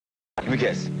me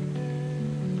kiss.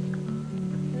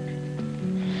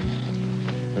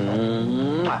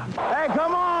 Hey,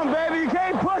 come on, baby. You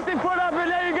can't pussyfoot up in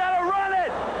there. You gotta run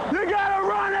it. You gotta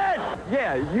run it.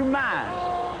 Yeah, you mine.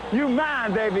 You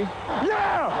mine, baby.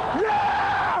 Yeah! Yeah!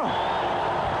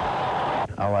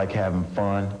 I like having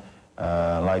fun.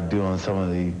 I like doing some of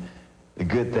the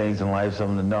good things in life,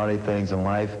 some of the naughty things in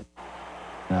life.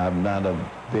 I'm not a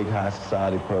big high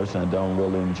society person. I don't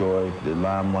really enjoy the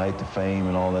limelight, the fame,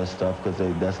 and all that stuff, because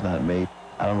that's not me.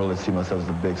 I don't really see myself as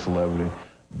a big celebrity.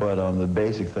 But the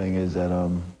basic thing is that,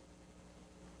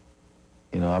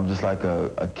 you know, I'm just like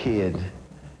a kid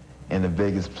in the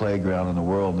biggest playground in the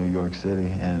world, New York City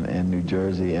and New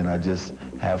Jersey, and I just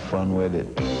have fun with it.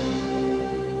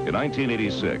 In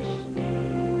 1986,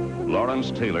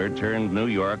 Lawrence Taylor turned New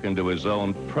York into his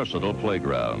own personal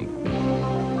playground.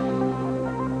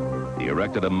 He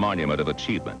erected a monument of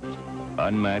achievement,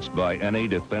 unmatched by any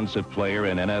defensive player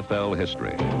in NFL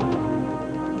history.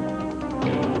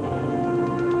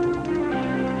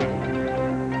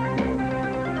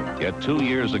 Yet 2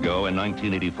 years ago, in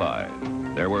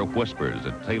 1985, there were whispers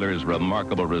that Taylor's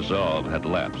remarkable resolve had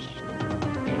lapsed.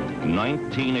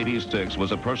 1986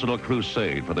 was a personal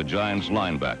crusade for the Giants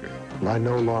linebacker. I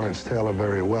know Lawrence Taylor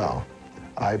very well.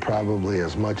 I probably,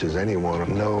 as much as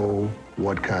anyone, know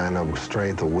what kind of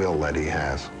strength of will that he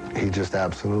has. He just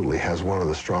absolutely has one of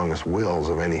the strongest wills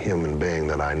of any human being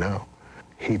that I know.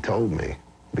 He told me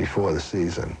before the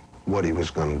season what he was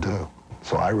going to do.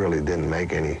 So I really didn't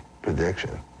make any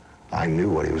prediction. I knew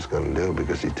what he was going to do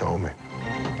because he told me.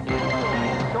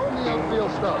 Show him the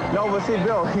outfield stuff. No, but see,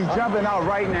 Bill, he's jumping out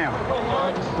right now.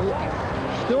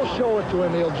 Still show it to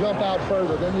him. He'll jump out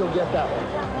further. Then you'll get that one.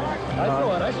 I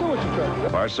saw it. I saw what you're trying to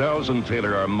do. Parcells and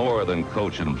Taylor are more than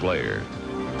coach and player.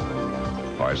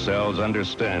 Parcells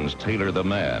understands Taylor the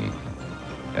man,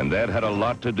 and that had a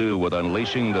lot to do with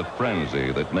unleashing the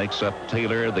frenzy that makes up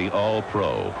Taylor the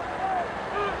All-Pro.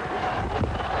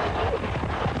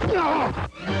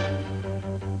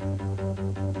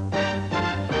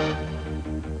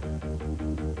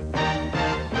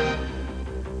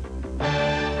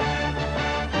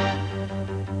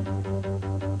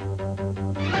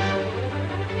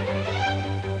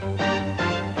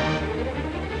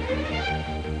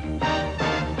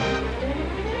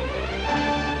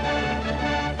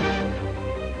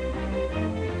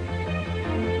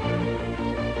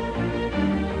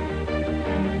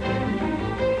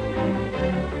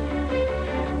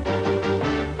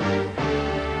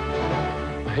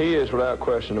 He is, without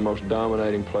question, the most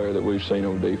dominating player that we've seen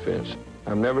on defense.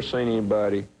 I've never seen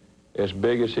anybody as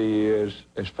big as he is,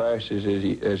 as fast as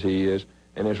he is,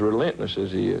 and as relentless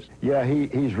as he is. Yeah,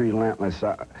 he's relentless.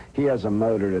 He has a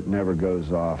motor that never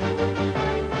goes off.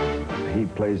 He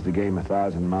plays the game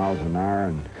 1,000 miles an hour,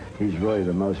 and he's really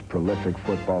the most prolific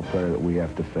football player that we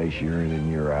have to face year in and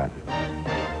year out.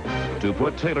 To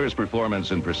put Taylor's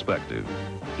performance in perspective,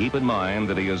 keep in mind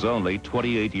that he is only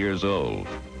 28 years old,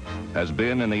 has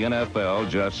been in the NFL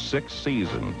just 6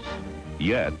 seasons,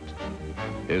 yet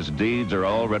his deeds are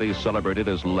already celebrated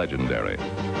as legendary.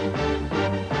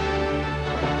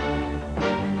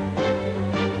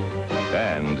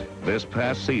 And this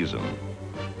past season,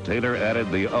 Taylor added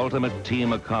the ultimate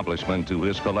team accomplishment to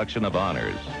his collection of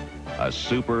honors, a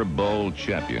Super Bowl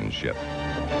championship.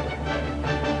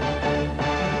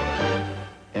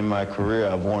 In my career,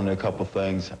 I've won a couple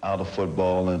things out of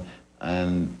football,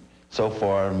 and so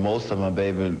far, most of them I've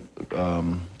been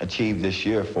achieved this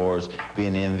year for us,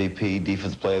 being the MVP,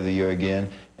 Defensive Player of the Year again,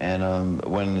 and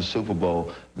winning the Super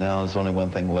Bowl. Now there's only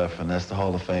one thing left, and that's the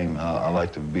Hall of Fame. I'd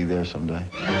like to be there someday.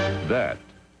 That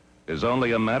is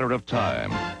only a matter of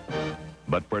time.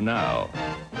 But for now,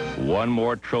 one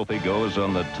more trophy goes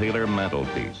on the Taylor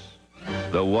mantelpiece.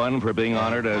 The one for being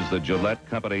honored as the Gillette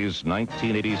Company's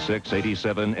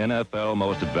 1986-87 NFL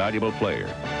Most Valuable Player.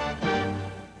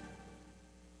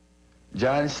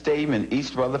 Giants Stadium in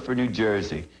East Rutherford, New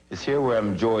Jersey is here where I've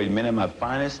enjoyed many of my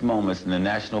finest moments in the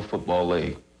National Football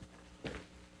League.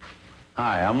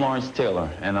 Hi, I'm Lawrence Taylor,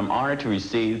 and I'm honored to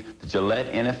receive the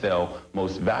Gillette NFL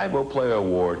Most Valuable Player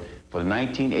Award for the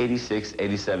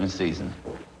 1986-87 season.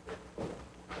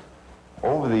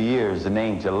 Over the years, the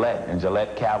name Gillette and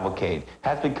Gillette Cavalcade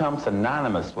has become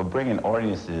synonymous with bringing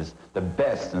audiences the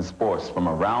best in sports from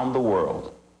around the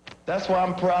world. That's why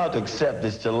I'm proud to accept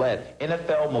this Gillette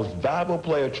NFL Most Valuable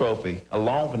Player trophy,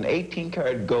 along with an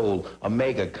 18-karat gold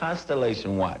Omega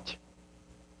Constellation watch.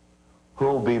 Who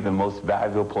will be the most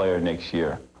valuable player next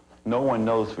year? No one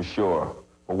knows for sure,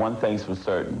 but one thing's for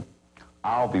certain.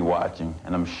 I'll be watching,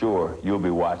 and I'm sure you'll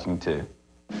be watching too.